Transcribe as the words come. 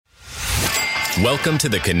Welcome to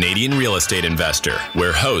the Canadian Real Estate Investor,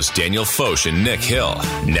 where hosts Daniel Foch and Nick Hill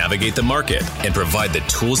navigate the market and provide the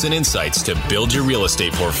tools and insights to build your real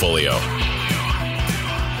estate portfolio.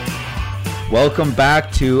 Welcome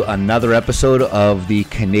back to another episode of the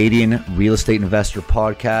Canadian Real Estate Investor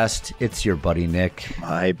Podcast. It's your buddy Nick.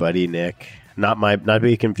 My buddy Nick. Not to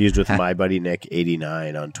be confused with my buddy Nick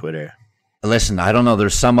 89 on Twitter. Listen, I don't know.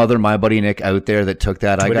 There's some other my buddy Nick out there that took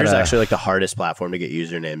that. Twitter's actually like the hardest platform to get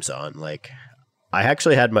usernames on. Like, I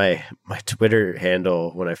actually had my Twitter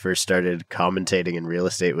handle when I first started commentating in real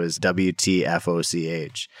estate was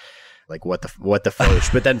WTFOCH. Like what the Foch.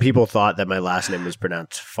 But then people thought that my last name was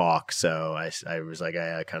pronounced Fox, so I was like,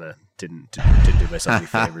 I kind of didn't do myself any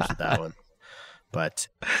favors with that one. But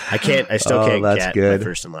I still can't get my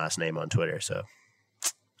first and last name on Twitter. So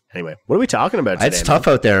anyway, what are we talking about today? It's tough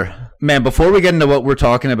out there. Man, before we get into what we're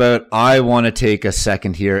talking about, I want to take a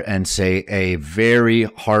second here and say a very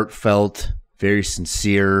heartfelt, very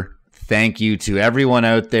sincere thank you to everyone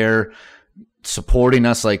out there supporting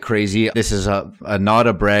us like crazy. This is not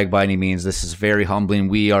a brag by any means. This is very humbling.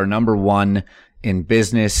 We are number one in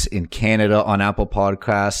business in Canada on Apple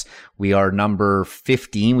Podcasts. We are number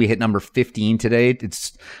 15. We hit number 15 today.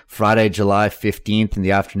 It's Friday, July 15th in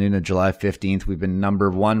the afternoon of July 15th. We've been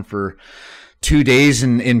number one for 2 days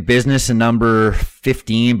in business and number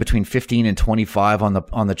 15, between 15 and 25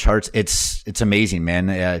 on the charts. It's amazing, man.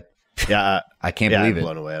 I can't believe it. I'm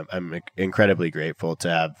blown away. I'm incredibly grateful to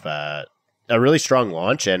have a really strong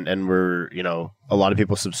launch, and we're, a lot of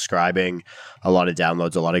people subscribing, a lot of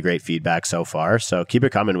downloads, a lot of great feedback so far. So keep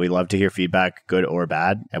it coming. We love to hear feedback, good or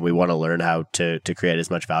bad, and we want to learn how to create as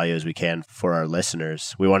much value as we can for our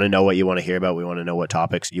listeners. We want to know what you want to hear about. We want to know what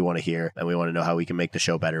topics you want to hear, and we want to know how we can make the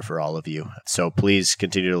show better for all of you. So please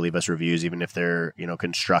continue to leave us reviews, even if they're,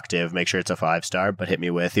 constructive. Make sure it's a 5-star, but hit me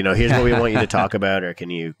with, here's what we want you to talk about, or can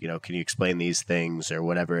you explain these things, or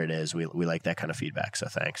whatever it is. We like that kind of feedback. So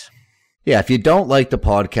thanks. Yeah, if you don't like the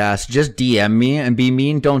podcast, just DM me and be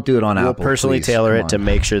mean. Don't do it on Apple. We'll personally tailor it to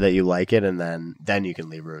make sure that you like it, and then you can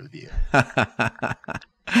leave a review.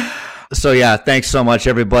 So yeah, thanks so much,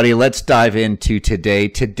 everybody. Let's dive into today.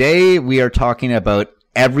 Today, we are talking about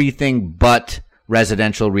everything but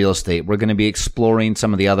residential real estate. We're going to be exploring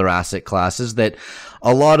some of the other asset classes that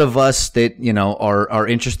a lot of us that, are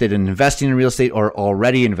interested in investing in real estate or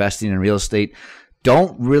already investing in real estate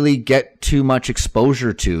don't really get too much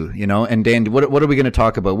exposure to, And Dan, what are we going to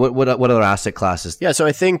talk about? What other asset classes? Yeah, so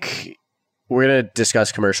I think we're going to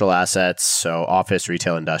discuss commercial assets, so office,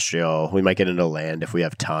 retail, industrial. We might get into land if we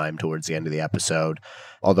have time towards the end of the episode.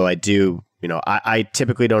 Although I do, I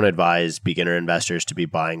typically don't advise beginner investors to be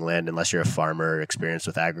buying land unless you're a farmer experienced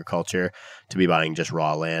with agriculture, to be buying just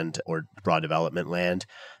raw land or raw development land.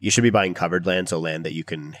 You should be buying covered land, so land that you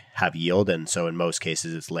can have yield. And so in most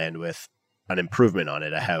cases, it's land with an improvement on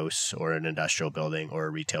it, a house or an industrial building or a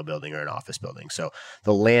retail building or an office building. So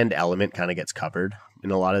the land element kind of gets covered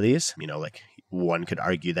in a lot of these. Like one could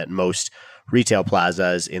argue that most retail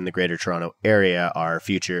plazas in the Greater Toronto area are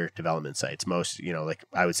future development sites. Most,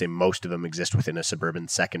 I would say most of them exist within a suburban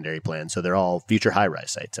secondary plan. So they're all future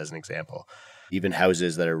high-rise sites, as an example. Even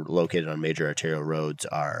houses that are located on major arterial roads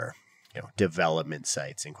are, development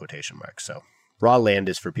sites in quotation marks. So raw land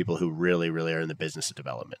is for people who really, really are in the business of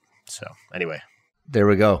development. So anyway. There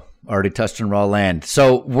we go. Already touched on raw land.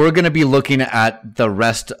 So we're going to be looking at the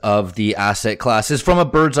rest of the asset classes from a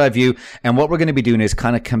bird's eye view. And what we're going to be doing is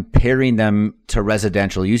kind of comparing them to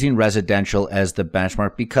residential, using residential as the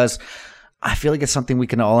benchmark, because I feel like it's something we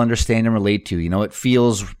can all understand and relate to. It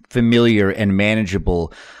feels familiar and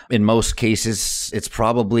manageable. In most cases, it's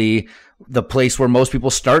probably the place where most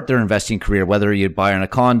people start their investing career, whether you buy in a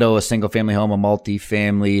condo, a single family home, a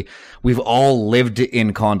multi-family. We've all lived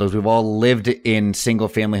in condos. We've all lived in single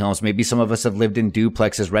family homes. Maybe some of us have lived in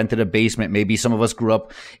duplexes, rented a basement. Maybe some of us grew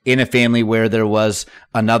up in a family where there was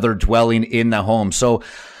another dwelling in the home. So,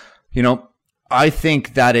 I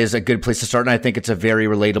think that is a good place to start. And I think it's a very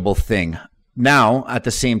relatable thing. Now, at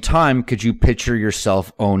the same time, could you picture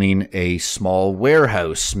yourself owning a small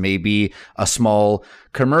warehouse, maybe a small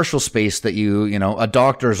commercial space that a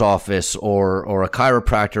doctor's office or a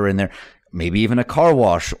chiropractor in there, maybe even a car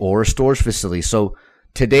wash or a storage facility? So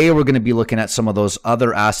today we're going to be looking at some of those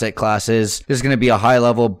other asset classes. This is going to be a high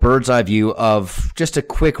level bird's eye view of just a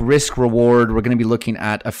quick risk reward. We're going to be looking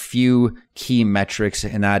at a few key metrics,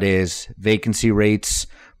 and that is vacancy rates,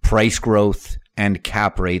 price growth, and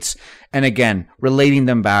cap rates. And again, relating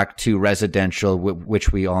them back to residential,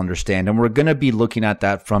 which we all understand. And we're going to be looking at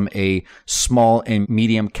that from a small and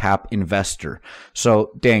medium cap investor.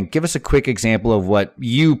 So Dan, give us a quick example of what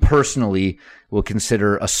you personally will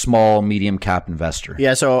consider a small, medium cap investor.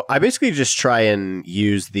 Yeah, so I basically just try and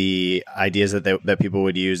use the ideas that people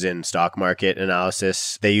would use in stock market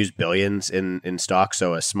analysis. They use billions in stocks.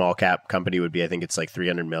 So a small cap company would be, I think it's like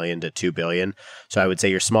 300 million to 2 billion. So I would say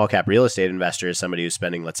your small cap real estate investor is somebody who's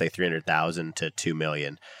spending, let's say, 300,000 to 2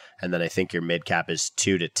 million. And then I think your mid cap is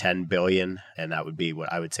 2 to 10 billion. And that would be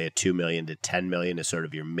what I would say a 2 million to 10 million is sort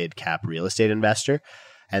of your mid cap real estate investor.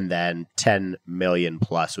 And then 10 million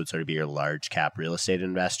plus would sort of be your large cap real estate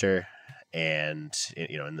investor. And,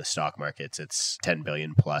 in the stock markets, it's 10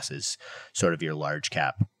 billion plus is sort of your large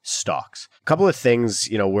cap stocks. A couple of things,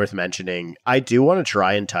 worth mentioning. I do want to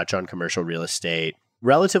try and touch on commercial real estate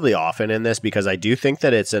relatively often in this because I do think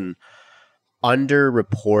that it's an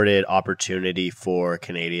underreported opportunity for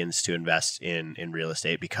Canadians to invest in real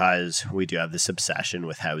estate because we do have this obsession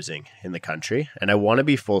with housing in the country. And I want to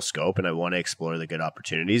be full scope and I want to explore the good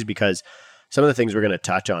opportunities because some of the things we're going to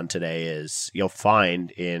touch on today is you'll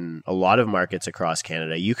find in a lot of markets across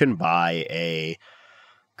Canada, you can buy a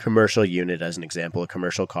commercial unit, as an example, a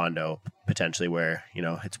commercial condo, potentially where,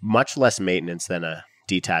 it's much less maintenance than a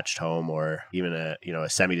detached home or even a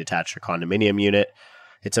semi-detached or condominium unit.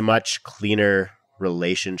 It's a much cleaner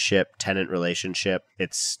tenant relationship.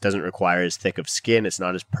 It doesn't require as thick of skin. It's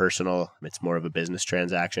not as personal. It's more of a business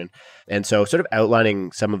transaction. And so sort of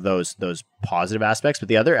outlining some of those positive aspects. But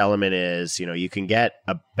the other element is, you can get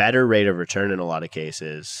a better rate of return in a lot of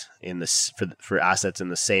cases for assets in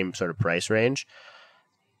the same sort of price range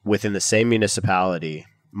within the same municipality.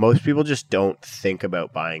 Most people just don't think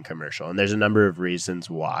about buying commercial. And there's a number of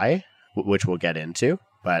reasons why, which we'll get into.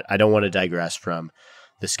 But I don't want to digress from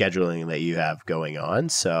the scheduling that you have going on.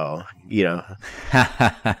 So,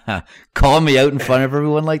 call me out in front of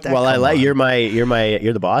everyone like that. Well, you're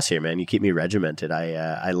the boss here, man. You keep me regimented.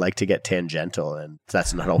 I like to get tangential, and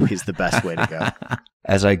that's not always the best way to go.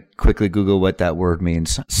 As I quickly Google what that word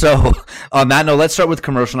means. So on that note, let's start with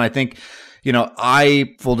commercial. And I think,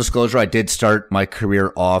 full disclosure, I did start my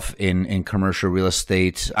career off in commercial real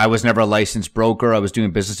estate. I was never a licensed broker. I was doing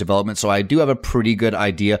business development. So I do have a pretty good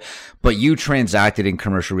idea, but you transacted in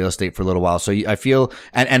commercial real estate for a little while. So I feel,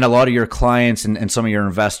 and a lot of your clients and some of your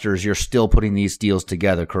investors, you're still putting these deals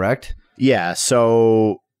together, correct? Yeah.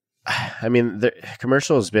 So, the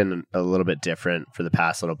commercial has been a little bit different for the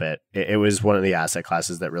past little bit. It was one of the asset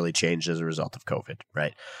classes that really changed as a result of COVID,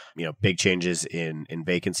 right? Big changes in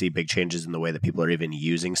vacancy, big changes in the way that people are even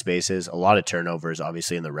using spaces. A lot of turnovers,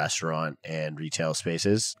 obviously, in the restaurant and retail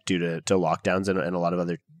spaces due to lockdowns and a lot of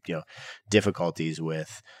other, difficulties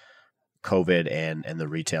with COVID and the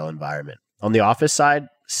retail environment. On the office side,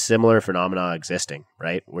 similar phenomena existing,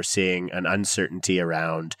 right? We're seeing an uncertainty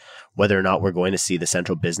around whether or not we're going to see the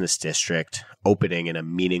central business district opening in a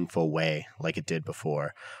meaningful way like it did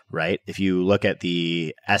before, right? If you look at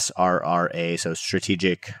the SRRA, so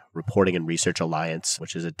Strategic Reporting and Research Alliance,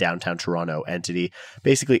 which is a downtown Toronto entity,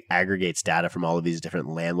 basically aggregates data from all of these different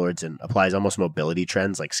landlords and applies almost mobility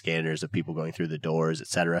trends like scanners of people going through the doors, et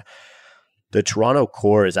cetera. The Toronto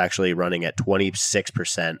core is actually running at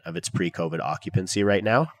 26% of its pre-COVID occupancy right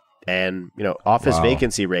now. And, office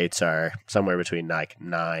vacancy rates are somewhere between like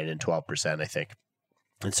 9 and 12%, I think.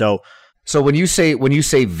 And so when you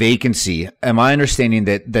say vacancy, am I understanding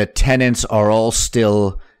that the tenants are all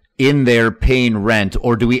still in there paying rent,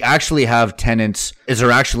 or do we actually have tenants? Is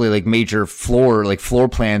there actually like major floor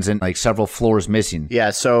plans and like several floors missing?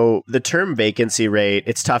 Yeah. So the term vacancy rate,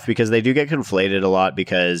 it's tough because they do get conflated a lot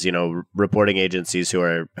because, reporting agencies who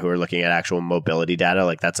are looking at actual mobility data,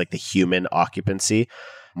 like that's like the human occupancy,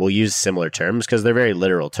 will use similar terms because they're very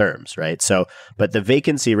literal terms, right? So, but the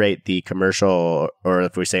vacancy rate, the commercial, or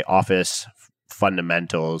if we say office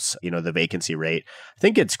fundamentals, the vacancy rate, I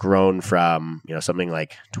think it's grown from, something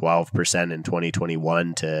like 12% in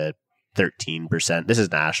 2021 to 13%. This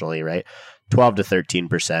is nationally, right? 12 to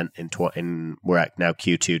 13% in we're at now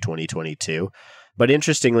Q2 2022. But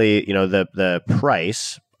interestingly, the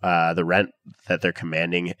price, the rent that they're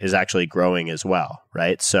commanding is actually growing as well,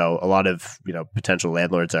 right? So a lot of, potential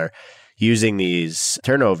landlords are using these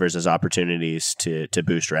turnovers as opportunities to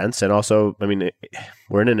boost rents. And also,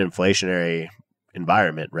 we're in an inflationary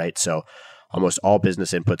environment, right? So almost all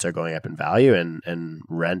business inputs are going up in value, and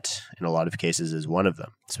rent in a lot of cases is one of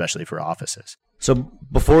them, especially for offices. So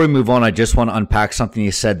before we move on, I just want to unpack something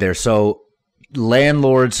you said there. So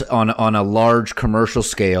landlords on a large commercial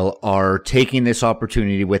scale are taking this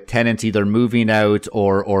opportunity with tenants either moving out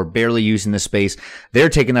or barely using the space. They're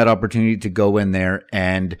taking that opportunity to go in there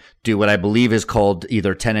and do what I believe is called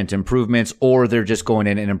either tenant improvements, or they're just going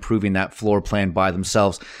in and improving that floor plan by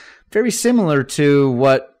themselves. Very similar to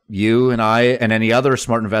what you and I and any other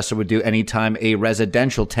smart investor would do anytime a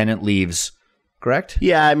residential tenant leaves. Correct?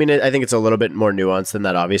 Yeah, I mean, I think it's a little bit more nuanced than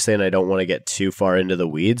that, obviously, and I don't want to get too far into the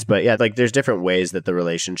weeds. But yeah, like there's different ways that the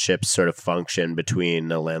relationships sort of function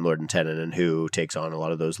between a landlord and tenant and who takes on a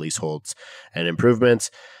lot of those leaseholds and improvements.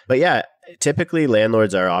 But yeah, typically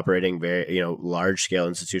landlords are operating very, large scale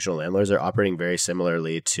institutional landlords are operating very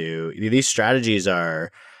similarly to these strategies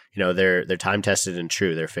are. They're time tested and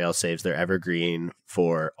true. They're fail safes. They're evergreen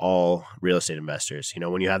for all real estate investors.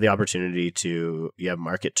 When you have the opportunity you have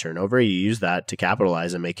market turnover, you use that to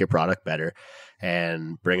capitalize and make your product better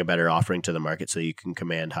and bring a better offering to the market so you can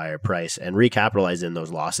command higher price and recapitalize in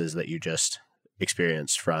those losses that you just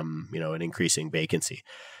experienced from, an increasing vacancy.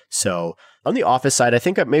 So on the office side, I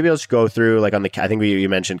think maybe I'll just go through I think you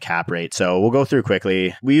mentioned cap rate. So we'll go through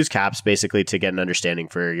quickly. We use caps basically to get an understanding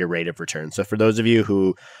for your rate of return. So for those of you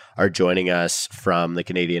who are joining us from the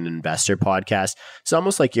Canadian Investor Podcast, it's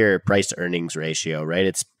almost like your price to earnings ratio, right?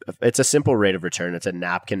 It's a simple rate of return. It's a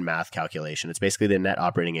napkin math calculation. It's basically the net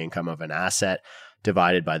operating income of an asset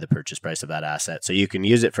divided by the purchase price of that asset. So you can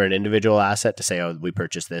use it for an individual asset to say, we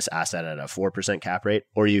purchased this asset at a 4% cap rate,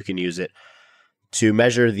 or you can use it to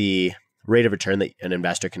measure the rate of return that an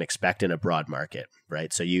investor can expect in a broad market,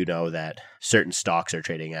 right? So that certain stocks are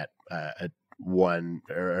trading at a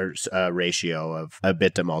ratio of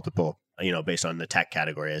EBITDA multiple, based on the tech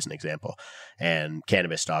category as an example. And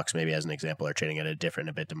cannabis stocks, maybe as an example, are trading at a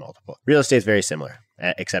different EBITDA multiple. Real estate is very similar,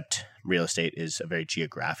 except real estate is very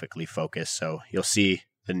geographically focused. So you'll see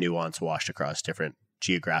the nuance washed across different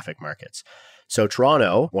geographic markets. So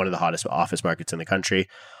Toronto, one of the hottest office markets in the country,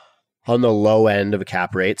 on the low end of a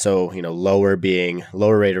cap rate. So, lower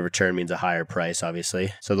rate of return means a higher price,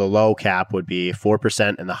 obviously. So the low cap would be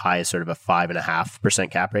 4% and the high is sort of a 5.5%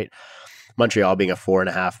 cap rate. Montreal being a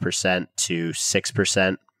 4.5% to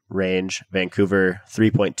 6% range. Vancouver,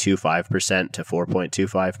 3.25% to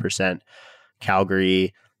 4.25%.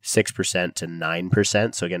 Calgary, 6% to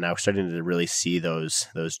 9%. So again, now we're starting to really see those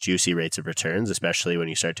juicy rates of returns, especially when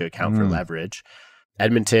you start to account for leverage.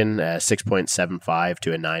 Edmonton, 6.75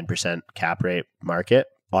 to a 9% cap rate market.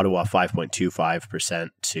 Ottawa, 5.25%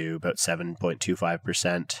 to about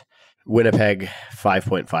 7.25%. Winnipeg,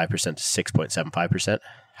 5.5% to 6.75%.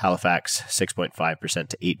 Halifax, 6.5%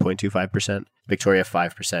 to 8.25%. Victoria,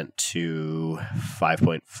 5% to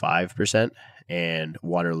 5.5%. And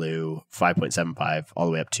Waterloo, 5.75 all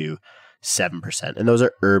the way up to 7%. And those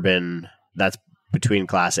are urban. That's between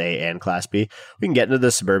Class A and Class B. We can get into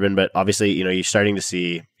the suburban, but obviously, you're starting to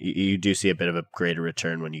see, you do see a bit of a greater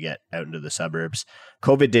return when you get out into the suburbs.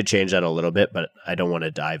 COVID did change that a little bit, but I don't want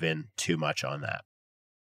to dive in too much on that.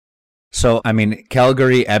 So,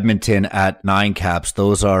 Calgary, Edmonton at 9 caps,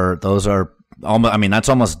 those are almost, that's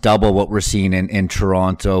almost double what we're seeing in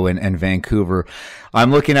Toronto and Vancouver.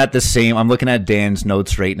 I'm looking at Dan's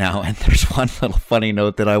notes right now, and there's one little funny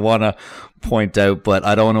note that I want to point out, but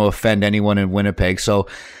I don't want to offend anyone in Winnipeg. So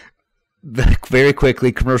very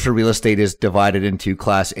quickly, commercial real estate is divided into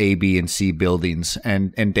Class A, B, and C buildings.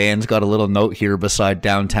 And Dan's got a little note here beside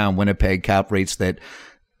downtown Winnipeg cap rates that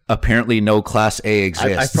apparently no Class A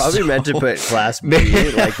exists. I probably meant to put Class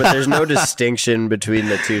B, but there's no distinction between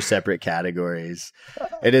the two separate categories.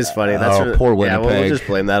 It is funny. That's poor Winnipeg. Yeah, we'll just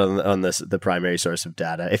blame that on the primary source of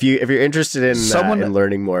data. If you're interested in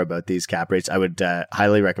learning more about these cap rates, I would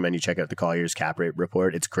highly recommend you check out the Colliers Cap Rate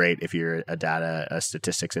Report. It's great if you're a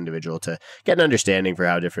statistics individual to get an understanding for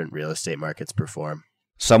how different real estate markets perform.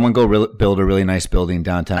 Someone go build a really nice building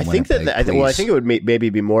downtown Winnipeg, I think it would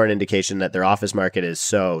maybe be more an indication that their office market is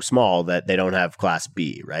so small that they don't have Class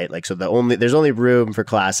B, right? There's only room for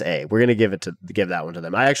Class A. We're going to give that one to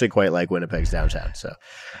them. I actually quite like Winnipeg's downtown. So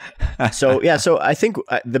I think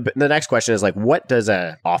the next question is what does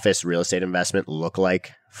a office real estate investment look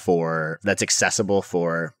like that's accessible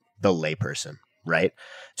for the layperson, right?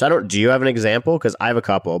 So do you have an example? Because I have a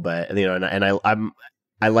couple, but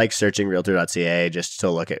I like searching realtor.ca just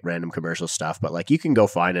to look at random commercial stuff, but you can go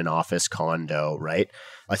find an office condo, right?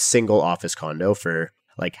 A single office condo for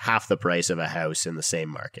half the price of a house in the same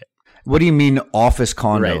market. What do you mean office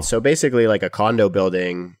condo? Right. So basically a condo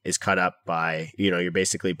building is cut up by, you're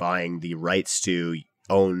basically buying the rights to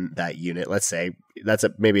own that unit. Let's say that's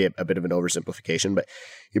maybe a bit of an oversimplification, but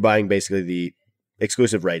you're buying basically the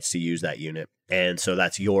exclusive rights to use that unit. And so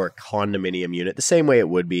that's your condominium unit, the same way it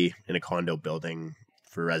would be in a condo building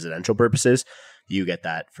for residential purposes, you get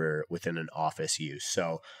that for within an office use.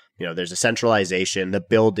 So, there's a centralization. The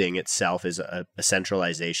building itself is a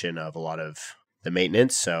centralization of a lot of the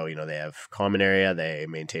maintenance. So, they have common area, they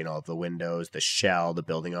maintain all of the windows, the shell, the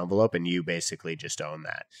building envelope, and you basically just own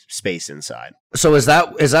that space inside. So is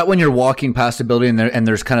that when you're walking past the building and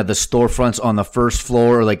there's kind of the storefronts on the first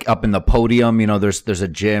floor, or like up in the podium, there's a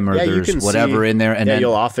gym or there's whatever in there. And then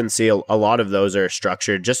you'll often see a lot of those are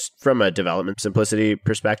structured just from a development simplicity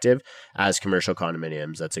perspective as commercial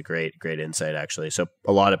condominiums. That's a great insight, actually. So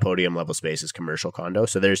a lot of podium level space is commercial condo.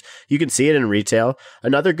 So you can see it in retail.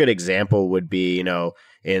 Another good example would be,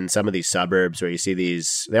 in some of these suburbs where you see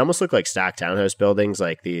these, they almost look like stacked townhouse buildings,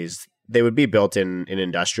 like these. They would be built in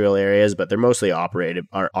industrial areas, but they're mostly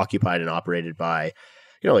occupied and operated by,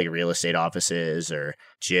 like real estate offices or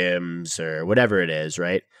gyms or whatever it is,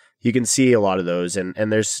 right? You can see a lot of those, and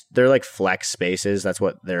they're like flex spaces. That's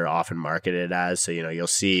what they're often marketed as. So, you'll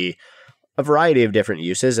see a variety of different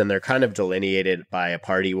uses, and they're kind of delineated by a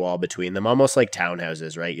party wall between them, almost like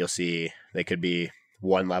townhouses, right? You'll see they could be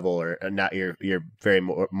one level, or not. You're very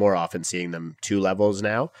more often seeing them two levels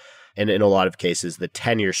now. And in a lot of cases, the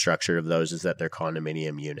tenure structure of those is that they're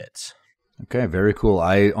condominium units. Okay, very cool.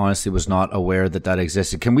 I honestly was not aware that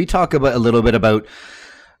existed. Can we talk a little bit about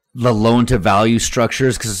the loan to value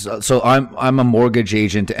structures? Because I'm a mortgage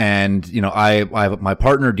agent, and I have, my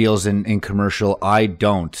partner deals in commercial. I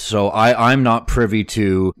don't, so I'm not privy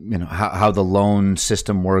to how the loan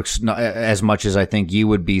system works, not as much as I think you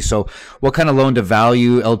would be. So what kind of loan to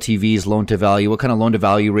value, LTVs, loan to value, what kind of loan to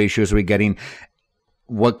value ratios are we getting?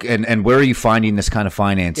 What and where are you finding this kind of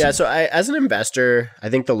financing? Yeah, so as an investor, I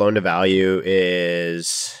think the loan to value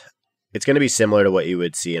it's going to be similar to what you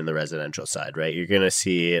would see in the residential side, right? You're going to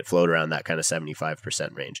see it float around that kind of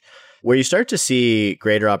 75% range. Where you start to see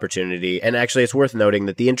greater opportunity, and actually it's worth noting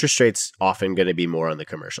that the interest rate's often going to be more on the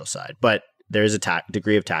commercial side, but there is a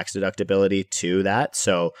degree of tax deductibility to that.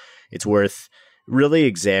 So it's worth really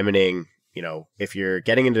examining, if you're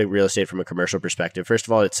getting into real estate from a commercial perspective. First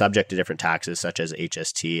of all, it's subject to different taxes such as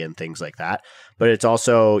HST and things like that. But it's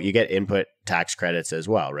also, you get input tax credits as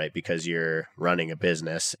well, right? Because you're running a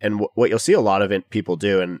business. And what you'll see a lot of people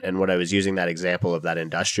do, and what I was using that example of that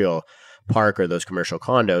industrial park or those commercial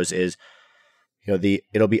condos is,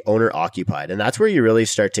 it'll be owner occupied. And that's where you really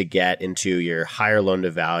start to get into your higher loan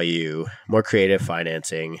to value, more creative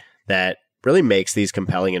financing that really makes these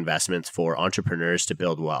compelling investments for entrepreneurs to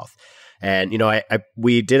build wealth. And,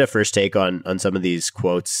 we did a first take on some of these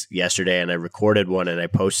quotes yesterday, and I recorded one and I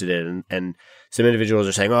posted it. And some individuals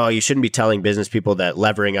are saying, oh, you shouldn't be telling business people that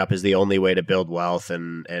levering up is the only way to build wealth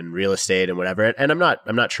and real estate and whatever. And I'm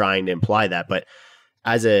not trying to imply that, but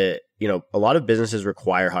as a lot of businesses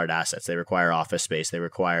require hard assets. They require office space. They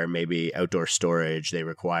require maybe outdoor storage. They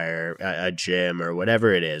require a gym or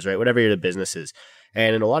whatever it is, right? Whatever your business is.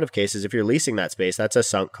 And in a lot of cases, if you're leasing that space, that's a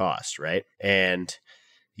sunk cost, right? And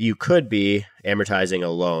you could be amortizing a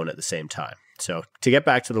loan at the same time. So to get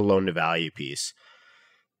back to the loan to value piece,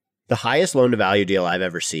 the highest loan to value deal I've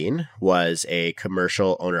ever seen was a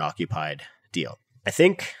commercial owner occupied deal. I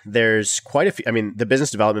think there's quite a few. The Business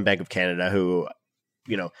Development Bank of Canada, who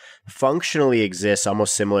functionally exists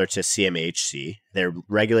almost similar to CMHC. They're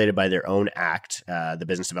regulated by their own act, the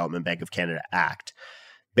Business Development Bank of Canada Act.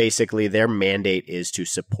 Basically, their mandate is to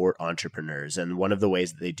support entrepreneurs. And one of the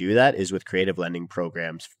ways that they do that is with creative lending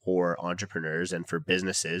programs for entrepreneurs and for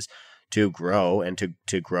businesses to grow and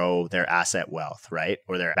to grow their asset wealth, right?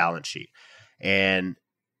 Or their balance sheet. And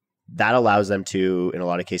that allows them to, in a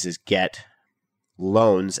lot of cases, get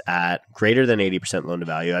loans at greater than 80% loan to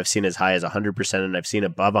value. I've seen as high as 100%, and I've seen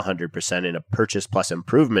above 100% in a purchase plus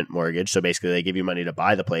improvement mortgage. So basically, they give you money to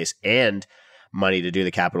buy the place and money to do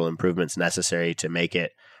the capital improvements necessary to make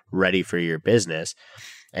it ready for your business.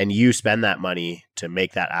 And you spend that money to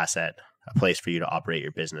make that asset a place for you to operate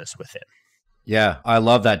your business within. Yeah, I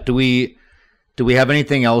love that. Do we have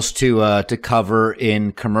anything else to cover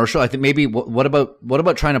in commercial? I think maybe what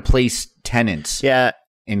about trying to place tenants? Yeah.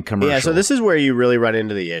 In commercial. Yeah, so this is where you really run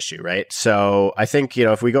into the issue, right? So I think,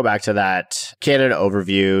 if we go back to that Canada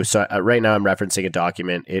overview, so right now I'm referencing a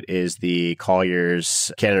document. It is the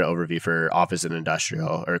Colliers Canada overview for office and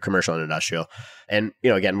industrial, or commercial and industrial. And,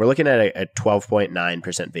 again, we're looking at a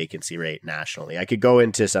 12.9% vacancy rate nationally. I could go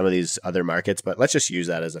into some of these other markets, but let's just use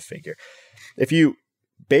that as a figure. If you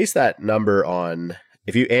base that number on,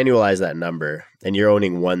 if you annualize that number and you're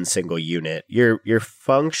owning one single unit, you're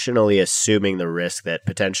functionally assuming the risk that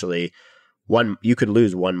potentially you could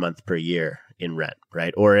lose 1 month per year in rent,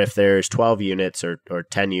 right? Or if there's 12 units or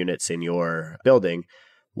 10 units in your building,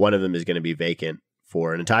 one of them is going to be vacant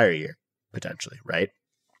for an entire year, potentially, right?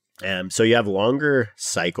 So you have longer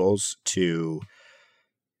cycles to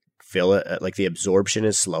fill it. Like the absorption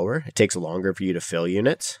is slower. It takes longer for you to fill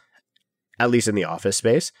units, at least in the office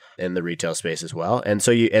space and the retail space as well. And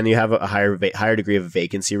so you have a higher degree of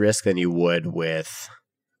vacancy risk than you would with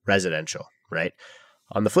residential, right?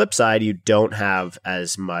 On the flip side, you don't have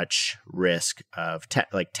as much risk of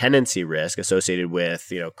tenancy risk associated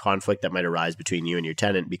with, conflict that might arise between you and your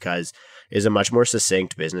tenant, because it is a much more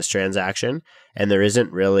succinct business transaction. And there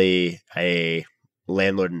isn't really a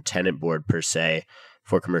landlord and tenant board per se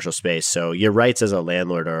for commercial space. So your rights as a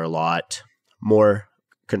landlord are a lot more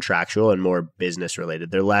contractual and more business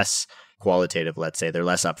related. They're less qualitative, let's say. They're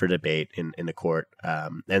less up for debate in the court.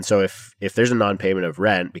 And so if there's a non-payment of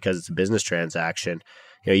rent because it's a business transaction,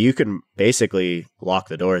 you can basically lock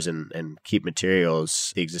the doors and keep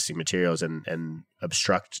the existing materials and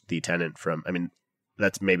obstruct the tenant from,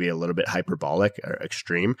 that's maybe a little bit hyperbolic or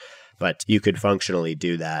extreme, but you could functionally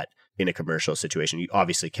do that in a commercial situation. You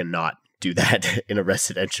obviously cannot do that in a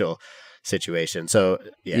residential situation. So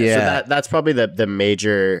so that's probably the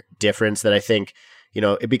major difference that I think,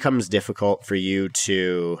 it becomes difficult for you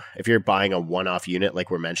to, if you're buying a one-off unit, like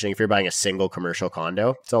we're mentioning, if you're buying a single commercial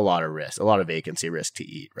condo, it's a lot of risk, a lot of vacancy risk to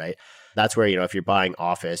eat, right? That's where, if you're buying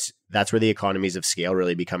office, that's where the economies of scale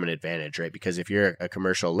really become an advantage, right? Because if you're a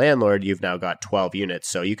commercial landlord, you've now got 12 units.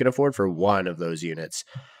 So you can afford for one of those units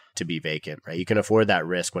to be vacant, right? You can afford that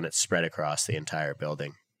risk when it's spread across the entire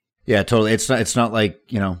building. Yeah, totally. It's not like,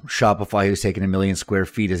 Shopify, who's taking 1 million square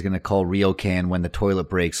feet, is going to call RioCan when the toilet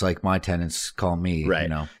breaks like my tenants call me.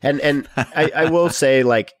 Right. And I will say,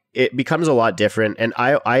 like, it becomes a lot different. And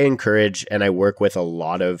I encourage and I work with a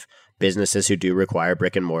lot of businesses who do require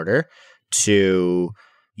brick and mortar to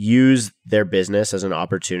use their business as an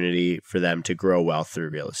opportunity for them to grow wealth through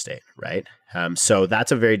real estate, right? So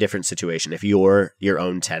that's a very different situation. If you're your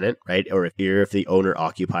own tenant, right? Or if you're the owner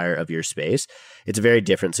occupier of your space, it's a very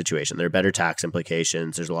different situation. There are better tax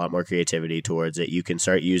implications. There's a lot more creativity towards it. You can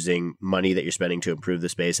start using money that you're spending to improve the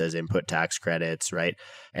space as input tax credits, right?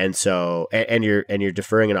 And so, and you're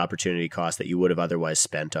deferring an opportunity cost that you would have otherwise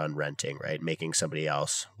spent on renting, right? Making somebody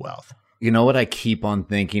else wealth. You know what I keep on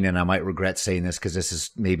thinking, and I might regret saying this because this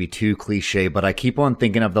is maybe too cliche, but I keep on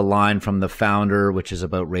thinking of the line from The Founder, which is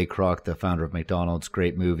about Ray Kroc, the founder of McDonald's.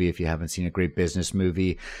 Great movie. If you haven't seen a great business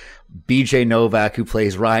movie, BJ Novak, who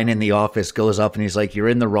plays Ryan in The Office, goes up and he's like, you're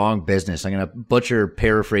in the wrong business. I'm going to butcher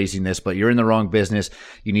paraphrasing this, but you're in the wrong business.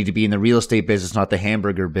 You need to be in the real estate business, not the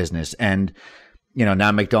hamburger business. And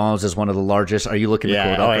now McDonald's is one of the largest. Are you looking to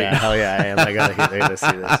quote up right now? Hell yeah, I am. I got to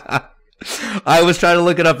see this. I was trying to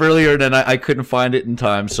look it up earlier and I couldn't find it in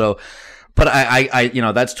time. So, but I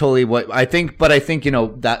that's totally what I think. But I think,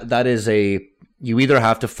 that is you either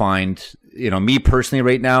have to find, me personally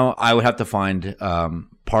right now, I would have to find,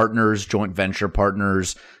 partners, joint venture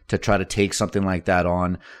partners to try to take something like that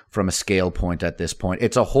on from a scale point at this point.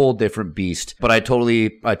 It's a whole different beast, but I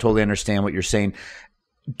totally understand what you're saying.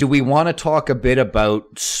 Do we want to talk a bit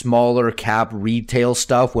about smaller cap retail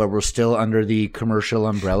stuff where we're still under the commercial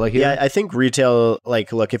umbrella here? Yeah, I think retail,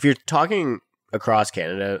 look, if you're talking across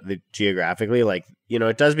Canada geographically,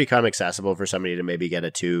 it does become accessible for somebody to maybe get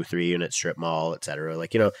a 2-3 unit strip mall, et cetera.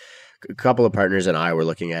 A couple of partners and I were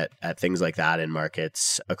looking at things like that in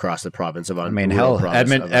markets across the province of Ontario.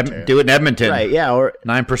 Do it in Edmonton. Right, yeah. Or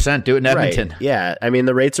 9%, do it in Edmonton. Right, yeah.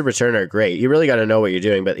 The rates of return are great. You really got to know what you're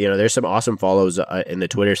doing. But, there's some awesome follows in the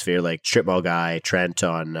Twitter sphere, like Strip Mall Guy, Trent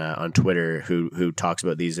on Twitter, who talks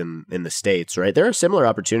about these in the States, right? There are similar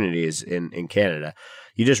opportunities in Canada.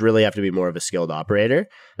 You just really have to be more of a skilled operator.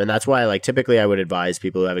 And that's why, typically I would advise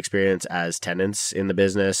people who have experience as tenants in the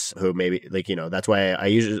business who maybe, that's why I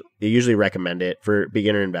usually recommend it for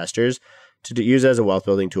beginner investors to use it as a wealth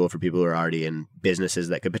building tool for people who are already in businesses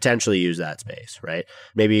that could potentially use that space, right?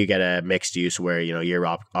 Maybe you get a mixed use where,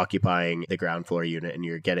 you're occupying the ground floor unit and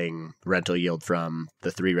you're getting rental yield from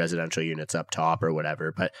the 3 residential units up top or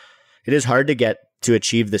whatever. But it is hard to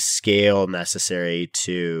achieve the scale necessary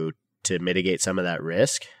to mitigate some of that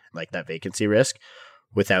risk, like that vacancy risk,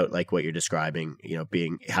 without what you're describing,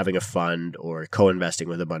 having a fund or co-investing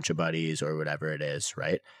with a bunch of buddies or whatever it is,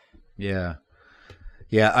 right? Yeah.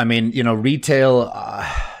 Yeah. Retail,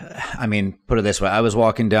 put it this way. I was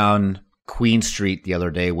walking down Queen Street the other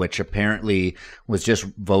day, which apparently was just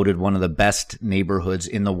voted one of the best neighborhoods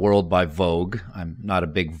in the world by Vogue. I'm not a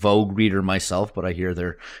big Vogue reader myself, but I hear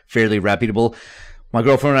they're fairly reputable. My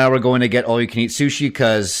girlfriend and I were going to get all-you-can-eat sushi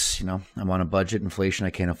because, I'm on a budget. Inflation, I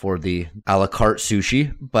can't afford the a la carte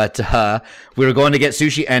sushi. But we were going to get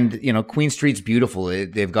sushi and, Queen Street's beautiful.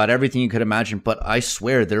 They've got everything you could imagine. But I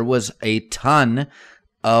swear there was a ton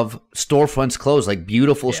of storefronts closed, like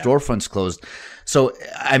beautiful storefronts closed. So,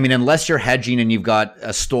 I mean, unless you're hedging and you've got a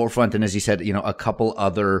storefront and, as you said, a couple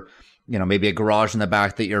other, maybe a garage in the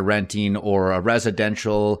back that you're renting, or a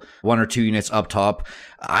residential 1 or 2 units up top.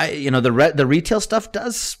 The retail stuff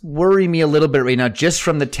does worry me a little bit right now, just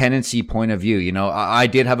from the tenancy point of view. I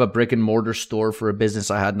did have a brick and mortar store for a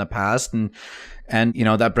business I had in the past, and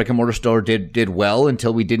that brick and mortar store did well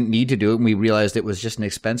until we didn't need to do it, and we realized it was just an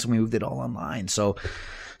expense, and we moved it all online. So,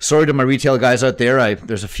 sorry to my retail guys out there.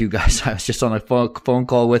 There's a few guys I was just on a phone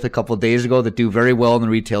call with a couple of days ago that do very well in the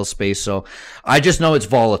retail space. So I just know it's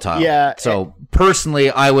volatile. Yeah. So personally,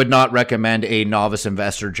 I would not recommend a novice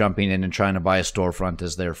investor jumping in and trying to buy a storefront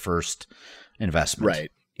as their first investment.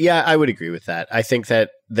 Right. Yeah, I would agree with that. I think that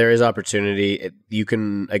there is opportunity. You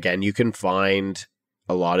can find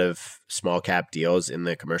a lot of small cap deals in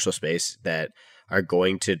the commercial space that are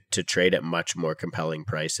going to trade at much more compelling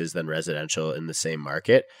prices than residential in the same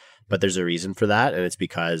market. But there's a reason for that, and it's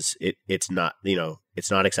because it's not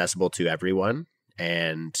accessible to everyone,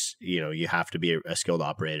 and you have to be a skilled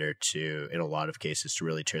operator to, in a lot of cases, to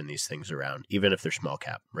really turn these things around, even if they're small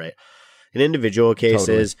cap, right? In individual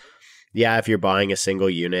cases, totally. Yeah, if you're buying a single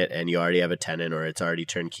unit and you already have a tenant, or it's already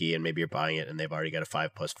turnkey, and maybe you're buying it and they've already got a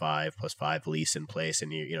 5+5+5 lease in place,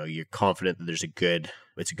 and you're confident that it's a good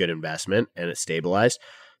investment and it's stabilized.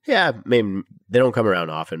 Yeah, maybe they don't come around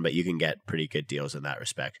often, but you can get pretty good deals in that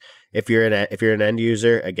respect. If you're an end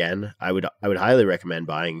user, again, I would highly recommend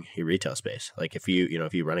buying your retail space. Like if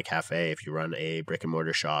you run a cafe, if you run a brick and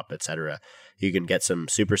mortar shop, etc., you can get some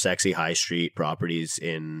super sexy high street properties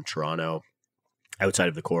in Toronto, outside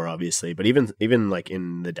of the core, obviously, but even like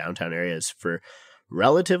in the downtown areas for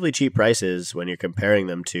relatively cheap prices when you're comparing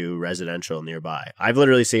them to residential nearby. I've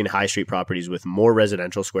literally seen high street properties with more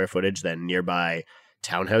residential square footage than nearby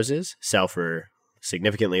townhouses sell for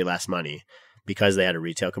significantly less money because they had a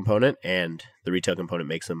retail component, and the retail component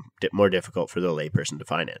makes them more difficult for the layperson to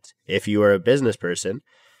finance. If you are a business person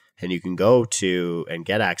and you can go to and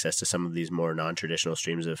get access to some of these more non-traditional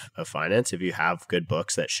streams of finance, if you have good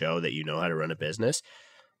books that show that you know how to run a business,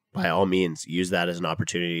 by all means, use that as an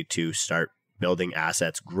opportunity to start building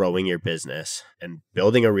assets, growing your business, and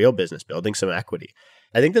building a real business, building some equity.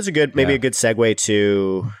 I think that's a good segue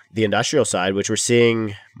to the industrial side, which we're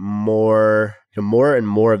seeing more and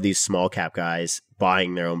more of these small cap guys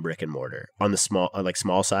buying their own brick and mortar on the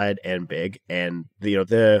small side and big. And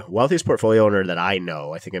the wealthiest portfolio owner that I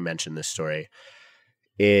know, I think I mentioned this story,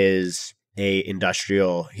 is he's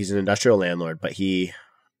an industrial landlord, but he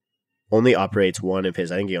only operates one of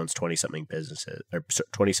his, I think he owns 20 something businesses or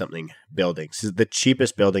 20 something buildings. The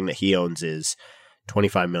cheapest building that he owns is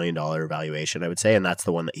 $25 million valuation, I would say, and that's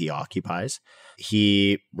the one that he occupies.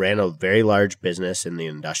 He ran a very large business in the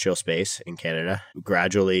industrial space in Canada.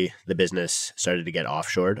 Gradually, the business started to get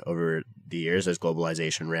offshored over the years as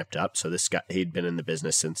globalization ramped up. So this guy, he'd been in the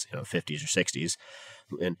business since 50s or 60s,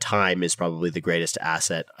 and time is probably the greatest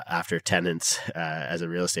asset after tenants as a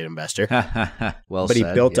real estate investor. But he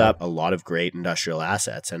built up a lot of great industrial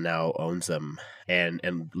assets and now owns them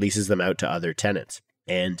and leases them out to other tenants.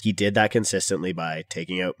 And he did that consistently by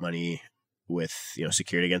taking out money with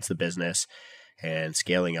secured against the business and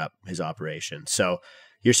scaling up his operation. So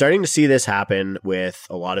you're starting to see this happen with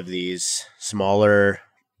a lot of these smaller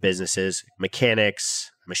businesses, mechanics,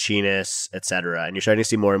 machinists, etc. And you're starting to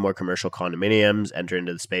see more and more commercial condominiums enter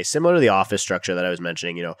into the space, similar to the office structure that I was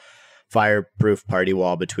mentioning, fireproof party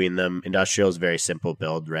wall between them. Industrial is very simple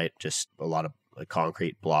build, right? Just a lot of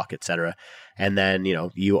concrete block, etc. And then,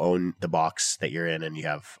 you own the box that you're in and you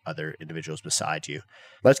have other individuals beside you.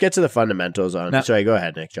 Let's get to the fundamentals on. Sorry, go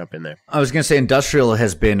ahead, Nick, jump in there. I was going to say industrial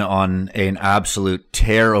has been on an absolute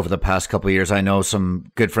tear over the past couple of years. I know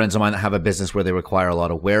some good friends of mine that have a business where they require a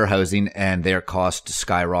lot of warehousing, and their cost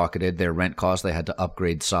skyrocketed, their rent cost. They had to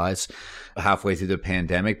upgrade size halfway through the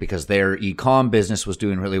pandemic because their e-com business was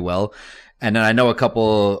doing really well. And then I know a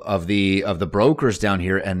couple of the brokers down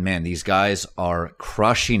here, and man, these guys are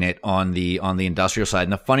crushing it on the industrial side.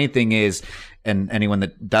 And the funny thing is, and anyone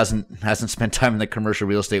that hasn't spent time in the commercial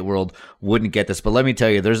real estate world wouldn't get this, but let me tell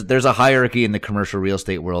you, there's a hierarchy in the commercial real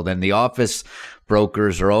estate world, and the office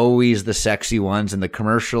brokers are always the sexy ones, and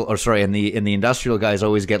the industrial guys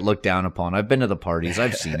always get looked down upon. I've been to the parties,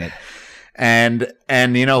 I've seen it. And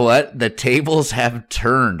you know what? The tables have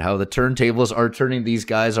turned. How the turntables are turning. These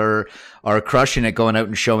guys are crushing it, going out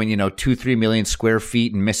and showing, 2-3 million square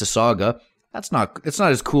feet in Mississauga. It's not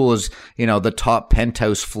as cool as, the top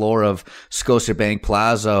penthouse floor of Scotiabank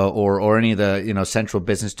Plaza or any of the, central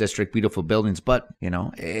business district, beautiful buildings. But,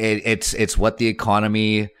 it's what the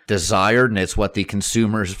economy desired, and it's what the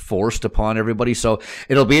consumers forced upon everybody. So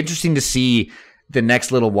it'll be interesting to see the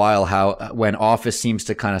next little while, how when office seems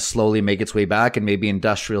to kind of slowly make its way back and maybe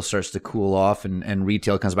industrial starts to cool off and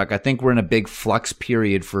retail comes back. I think we're in a big flux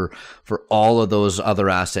period for all of those other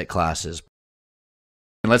asset classes.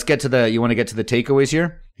 And let's get to you want to get to the takeaways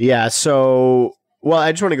here? Yeah. So, well,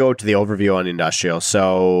 I just want to go to the overview on industrial.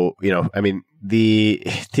 So, I mean, the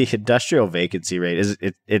industrial vacancy rate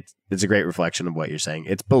it's a great reflection of what you're saying.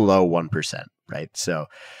 It's below 1%, right? So,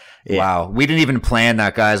 wow. We didn't even plan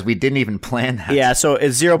that, guys. We didn't even plan that. Yeah. So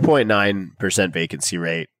it's 0.9% vacancy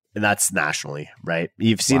rate, and that's nationally, right?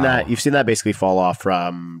 You've seen that basically fall off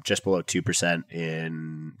from just below 2%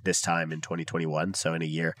 in this time in 2021. So in a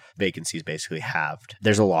year, vacancies basically halved.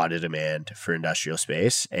 There's a lot of demand for industrial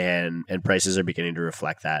space, and prices are beginning to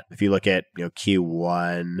reflect that. If you look at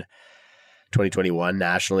Q1 2021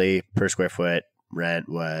 nationally, per square foot rent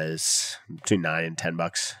was between $9 and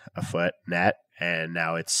 $10 a foot net. And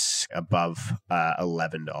now it's above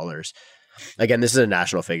 $11. Again, this is a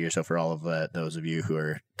national figure. So for all of those of you who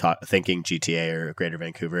are thinking GTA or Greater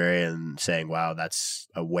Vancouver area and saying, wow, that's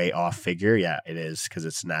a way off figure. Yeah, it is, because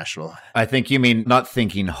it's national. I think you mean not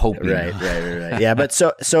thinking, hoping. Right. Yeah, but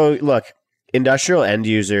so look, industrial end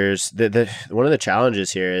users, one of the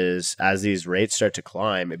challenges here is as these rates start to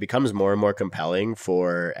climb, it becomes more and more compelling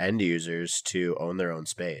for end users to own their own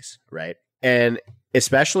space, right? And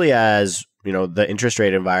especially as the interest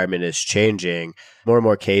rate environment is changing, more and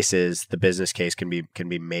more cases, the business case can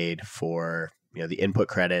be made for the input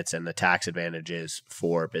credits and the tax advantages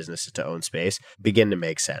for businesses to own space begin to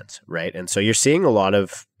make sense, right? And so you're seeing a lot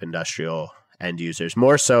of industrial end users,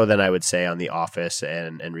 more so than I would say on the office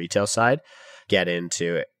and retail side, get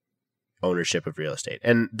into ownership of real estate.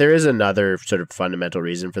 And there is another sort of fundamental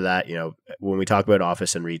reason for that. When we talk about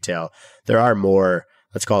office and retail, there are more,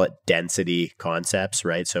 let's call it density concepts,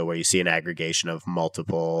 right? So where you see an aggregation of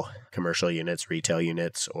multiple commercial units, retail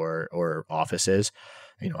units, or offices,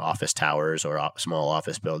 office towers or small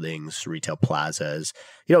office buildings, retail plazas.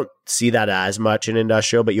 You don't see that as much in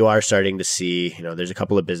industrial, but you are starting to see, there's a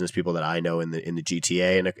couple of business people that I know in the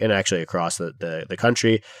GTA and actually across the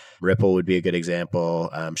country. Ripple would be a good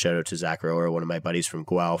example. Shout out to Zach Rower, one of my buddies from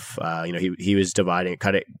Guelph. He was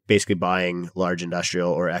basically buying large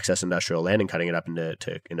industrial or excess industrial land and cutting it up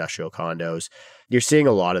into industrial condos. You're seeing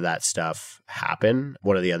a lot of that stuff happen.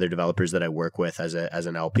 One of the other developers that I work with as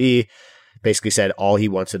an LP basically said all he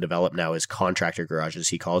wants to develop now is contractor garages,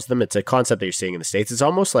 he calls them. It's a concept that you're seeing in the States. It's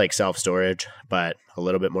almost like self-storage, but a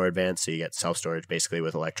little bit more advanced. So you get self-storage basically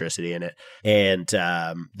with electricity in it. And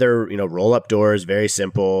they're, roll-up doors, very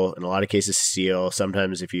simple. In a lot of cases, steel.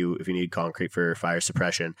 Sometimes if you need concrete for fire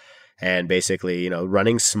suppression. And basically,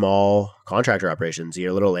 running small contractor operations, a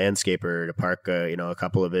little landscaper to park, a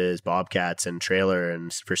couple of his Bobcats and trailer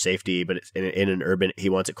and for safety, but it's in an urban, he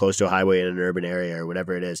wants it close to a highway in an urban area or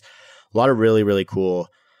whatever it is. A lot of really, really cool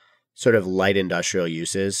sort of light industrial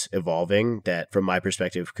uses evolving that, from my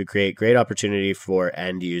perspective, could create great opportunity for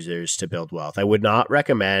end users to build wealth. I would not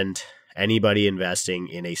recommend anybody investing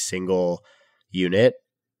in a single unit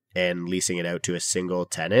and leasing it out to a single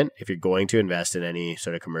tenant. If you're going to invest in any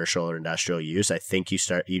sort of commercial or industrial use, I think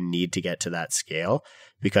you need to get to that scale,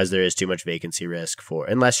 because there is too much vacancy risk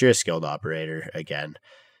unless you're a skilled operator again.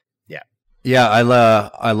 Yeah. Yeah, I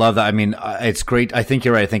love that. I mean, it's great. I think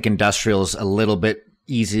you're right. I think industrial is a little bit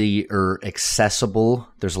easy or accessible.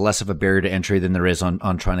 There's less of a barrier to entry than there is on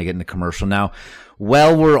trying to get into commercial. Now,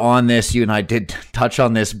 while we're on this, you and I did touch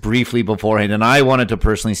on this briefly beforehand, and I wanted to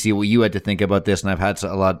personally see what you had to think about this. And I've had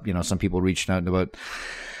a lot, some people reaching out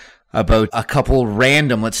about a couple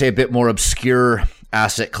random, let's say a bit more obscure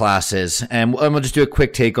asset classes. And we'll just do a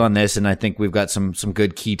quick take on this. And I think we've got some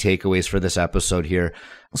good key takeaways for this episode here.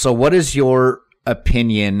 So what is your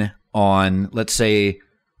opinion on, let's say,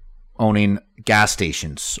 owning gas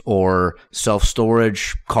stations or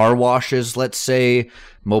self-storage, car washes, let's say,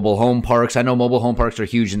 mobile home parks? I know mobile home parks are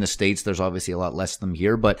huge in the States. There's obviously a lot less of them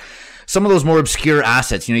here, but some of those more obscure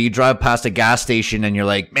assets, you drive past a gas station and you're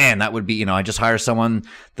like, man, that would be, I just hire someone,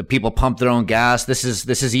 the people pump their own gas. This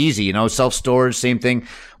is easy, self-storage, same thing.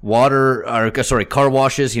 Car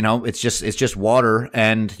washes, it's just water.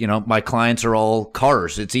 And, my clients are all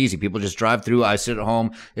cars. It's easy. People just drive through. I sit at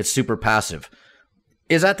home. It's super passive.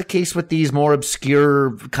 Is that the case with these more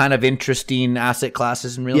obscure, kind of interesting asset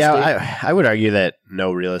classes in real estate? Yeah, I would argue that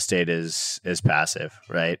no real estate is passive,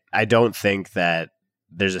 right? I don't think that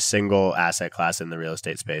there's a single asset class in the real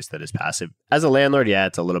estate space that is passive. As a landlord, yeah,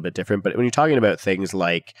 it's a little bit different. But when you're talking about things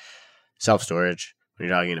like self-storage, when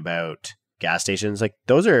you're talking about gas stations, like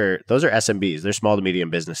those are SMBs. They're small to medium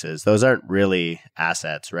businesses. Those aren't really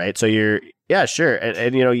assets, right? So yeah, sure.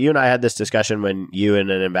 And you and I had this discussion when you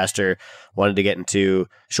and an investor wanted to get into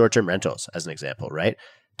short-term rentals as an example, right?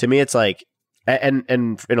 To me, it's like, and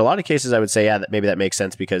in a lot of cases, I would say, yeah, that maybe that makes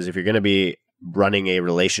sense, because if you're going to be running a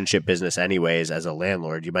relationship business anyways as a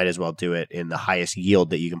landlord, you might as well do it in the highest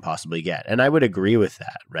yield that you can possibly get. And I would agree with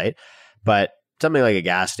that, right? But something like a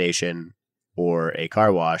gas station or a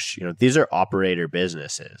car wash, these are operator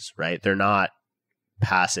businesses, right? They're not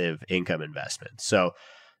passive income investments. So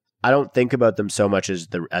I don't think about them so much as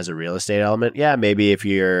a real estate element. Yeah, maybe if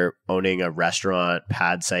you're owning a restaurant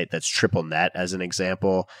pad site that's triple net as an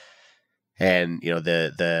example, and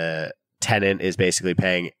the tenant is basically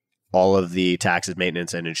paying all of the taxes,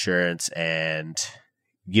 maintenance, and insurance, and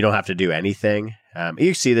you don't have to do anything.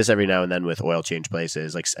 You see this every now and then with oil change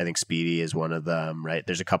places. Like I think Speedy is one of them, right?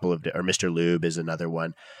 There's a couple of, or Mr. Lube is another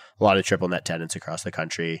one. A lot of triple net tenants across the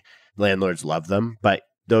country. Landlords love them, but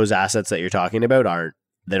those assets that you're talking about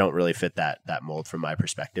they don't really fit that mold from my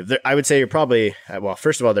perspective. I would say you're probably, well,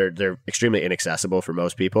 first of all, they're extremely inaccessible for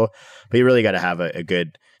most people, but you really got to have a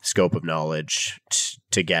good scope of knowledge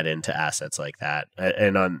to get into assets like that.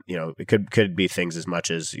 And it could be things as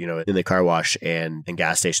much as, in the car wash and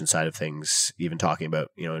gas station side of things, even talking about,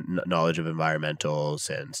 knowledge of environmentals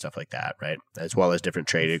and stuff like that, right? As well as different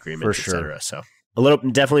trade agreements, et cetera. So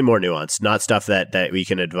definitely more nuanced, not stuff that we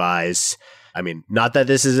can advise. I mean, not that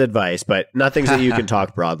this is advice, but not things that you can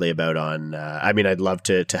talk broadly about on. I'd love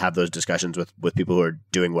to have those discussions with people who are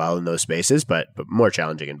doing well in those spaces, but more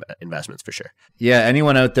challenging investments for sure. Yeah,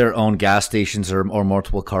 anyone out there own gas stations or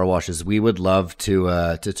multiple car washes, we would love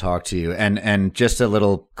to talk to you. And just a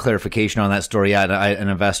little clarification on that story. Yeah, an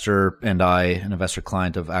investor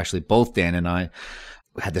client of actually both Dan and I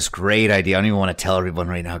had this great idea. I don't even want to tell everyone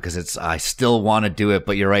right now because I still want to do it,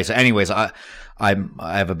 but you're right. So anyways, I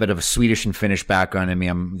have a bit of a Swedish and Finnish background in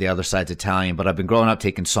me. The other side's Italian, but I've been growing up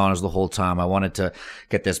taking saunas the whole time. I wanted to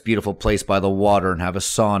get this beautiful place by the water and have a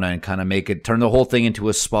sauna and kind of turn the whole thing into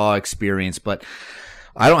a spa experience. But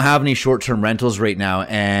I don't have any short-term rentals right now.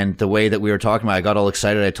 And the way that we were talking about, I got all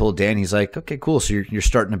excited. I told Dan, he's like, okay, cool. So you're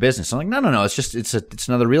starting a business. I'm like, no. It's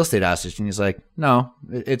another real estate asset. And he's like, no,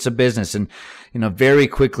 it's a business. And, very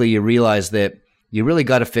quickly you realize that you really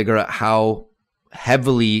got to figure out how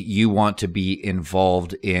heavily you want to be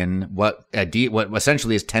involved in what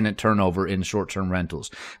essentially is tenant turnover in short-term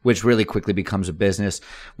rentals, which really quickly becomes a business,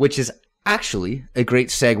 which is actually a great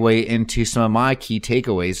segue into some of my key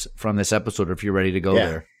takeaways from this episode, if you're ready to go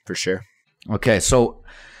there. For sure. Okay, so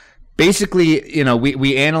basically,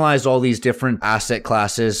 we analyzed all these different asset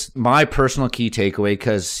classes. My personal key takeaway,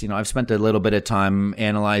 because, I've spent a little bit of time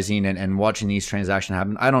analyzing and watching these transactions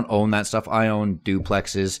happen. I don't own that stuff. I own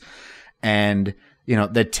duplexes. And,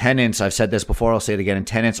 the tenants, I've said this before, I'll say it again, and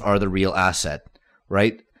tenants are the real asset,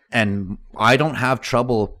 right? And I don't have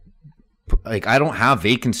trouble. I don't have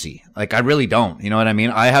vacancy. I really don't. You know what I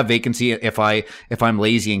mean? I have vacancy if I'm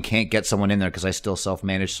lazy and can't get someone in there because I still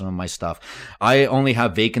self-manage some of my stuff. I only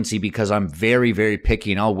have vacancy because I'm very, very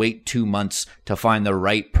picky, and I'll wait 2 months to find the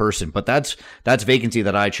right person. But that's vacancy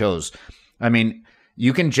that I chose. I mean,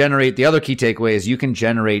 the other key takeaway is you can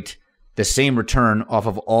generate the same return off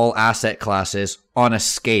of all asset classes on a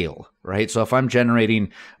scale, right? So if I'm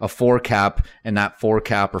generating a 4 cap and that 4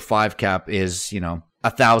 cap or 5 cap is,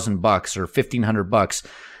 $1,000 or $1,500,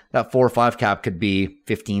 that 4 or 5 cap could be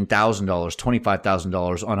 $15,000,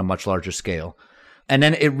 $25,000 on a much larger scale. And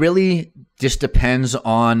then it really just depends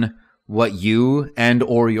on what you and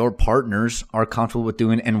or your partners are comfortable with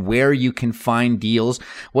doing and where you can find deals,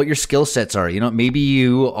 what your skill sets are. Maybe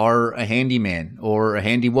you are a handyman or a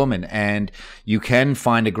handy woman and you can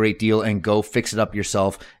find a great deal and go fix it up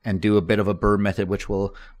yourself and do a bit of a BRRRR method, which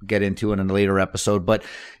we'll get into in a later episode. But,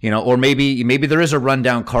 or maybe there is a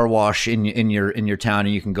rundown car wash in your town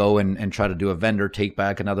and you can go and try to do a vendor take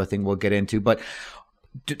back, another thing we'll get into. But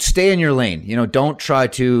stay in your lane.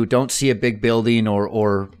 Don't see a big building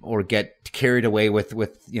or get carried away with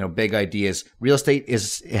big ideas. Real estate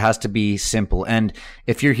it has to be simple. And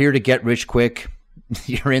if you're here to get rich quick,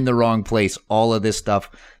 you're in the wrong place. All of this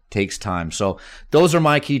stuff takes time. So those are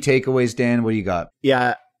my key takeaways. Dan, what do you got?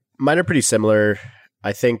 Yeah, mine are pretty similar.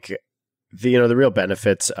 I think the real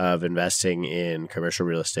benefits of investing in commercial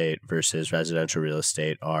real estate versus residential real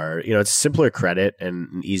estate are, it's simpler credit and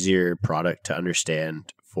an easier product to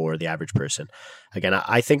understand for the average person. Again,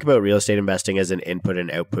 I think about real estate investing as an input and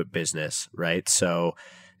output business, right? So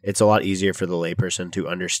it's a lot easier for the layperson to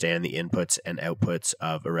understand the inputs and outputs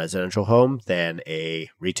of a residential home than a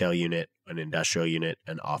retail unit, an industrial unit,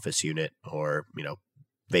 an office unit, or,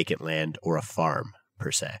 vacant land or a farm.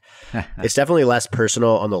 per se. It's definitely less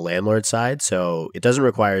personal on the landlord side. So it doesn't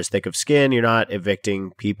require as thick of skin. You're not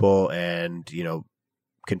evicting people and,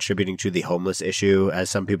 contributing to the homeless issue, as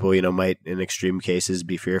some people, might in extreme cases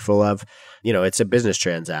be fearful of. It's a business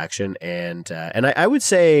transaction. And I would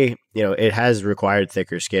say, it has required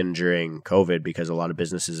thicker skin during COVID because a lot of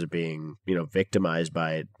businesses are being, victimized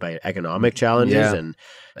by economic challenges. Yeah.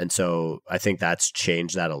 And so I think that's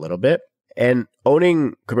changed that a little bit. And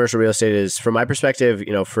owning commercial real estate is, from my perspective,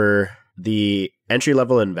 for the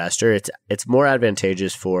entry-level investor, it's more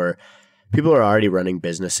advantageous for people who are already running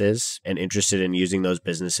businesses and interested in using those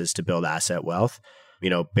businesses to build asset wealth.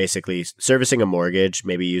 Basically servicing a mortgage,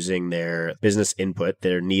 maybe using their business input,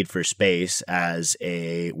 their need for space as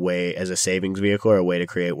a savings vehicle or a way to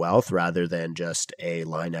create wealth rather than just a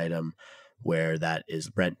line item where that is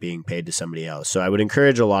rent being paid to somebody else. So I would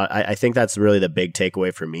encourage a lot. I think that's really the big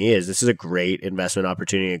takeaway for me is this is a great investment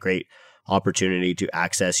opportunity, a great opportunity to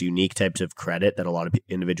access unique types of credit that a lot of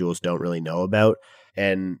individuals don't really know about,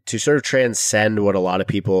 and to sort of transcend what a lot of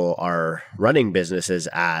people are running businesses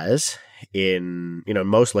as in,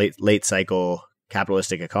 most late cycle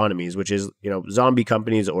capitalistic economies, which is, zombie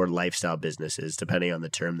companies or lifestyle businesses, depending on the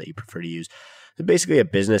term that you prefer to use. It's basically a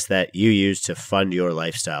business that you use to fund your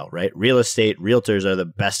lifestyle, right? Real estate, realtors are the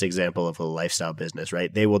best example of a lifestyle business,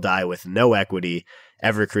 right? They will die with no equity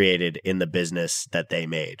ever created in the business that they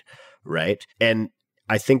made, right? And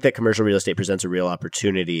I think that commercial real estate presents a real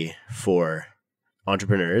opportunity for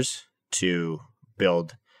entrepreneurs to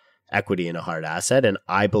build equity in a hard asset. And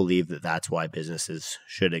I believe that that's why businesses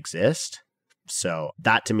should exist. So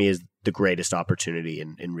that to me is the greatest opportunity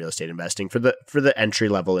in real estate investing for the entry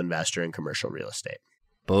level investor in commercial real estate.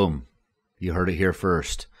 Boom. You heard it here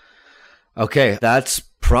first. Okay, that's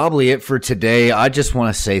probably it for today. I just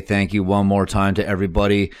want to say thank you one more time to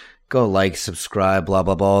everybody. Go like, subscribe, blah,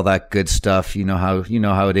 blah, blah, all that good stuff. You know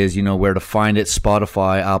how it is. You know where to find it.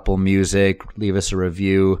 Spotify, Apple Music. Leave us a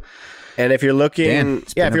review. And if you're looking,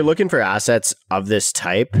 if you're looking for assets of this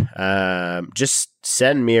type, just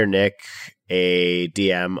send me or Nick a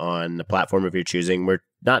DM on the platform of your choosing. We're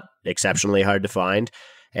not exceptionally hard to find.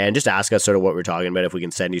 And just ask us sort of what we're talking about, if we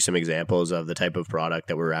can send you some examples of the type of product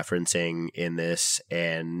that we're referencing in this.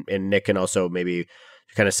 And Nick can also maybe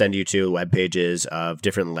kind of send you to web pages of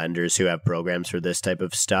different lenders who have programs for this type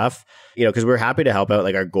of stuff, because we're happy to help out.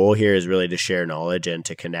 Like, our goal here is really to share knowledge and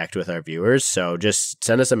to connect with our viewers. So just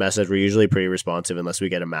send us a message. We're usually pretty responsive unless we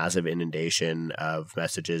get a massive inundation of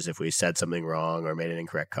messages if we said something wrong or made an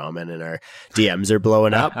incorrect comment and our DMs are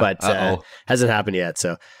blowing up, but hasn't happened yet.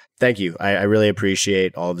 So thank you. I really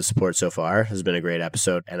appreciate all of the support so far. This has been a great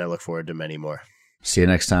episode and I look forward to many more. See you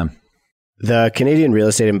next time. The Canadian Real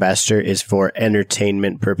Estate Investor is for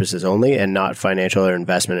entertainment purposes only and not financial or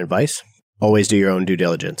investment advice. Always do your own due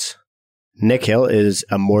diligence. Nick Hill is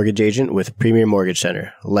a mortgage agent with Premier Mortgage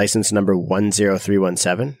Center, license number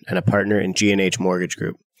 10317, and a partner in G&H Mortgage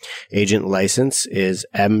Group. Agent license is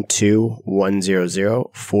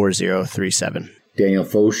M21004037. Daniel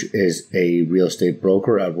Foch is a real estate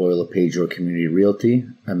broker at Royal LePage or Community Realty,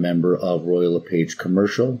 a member of Royal LePage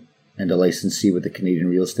Commercial, and a licensee with the Canadian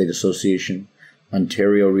Real Estate Association,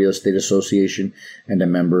 Ontario Real Estate Association, and a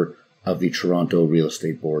member of the Toronto Real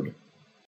Estate Board.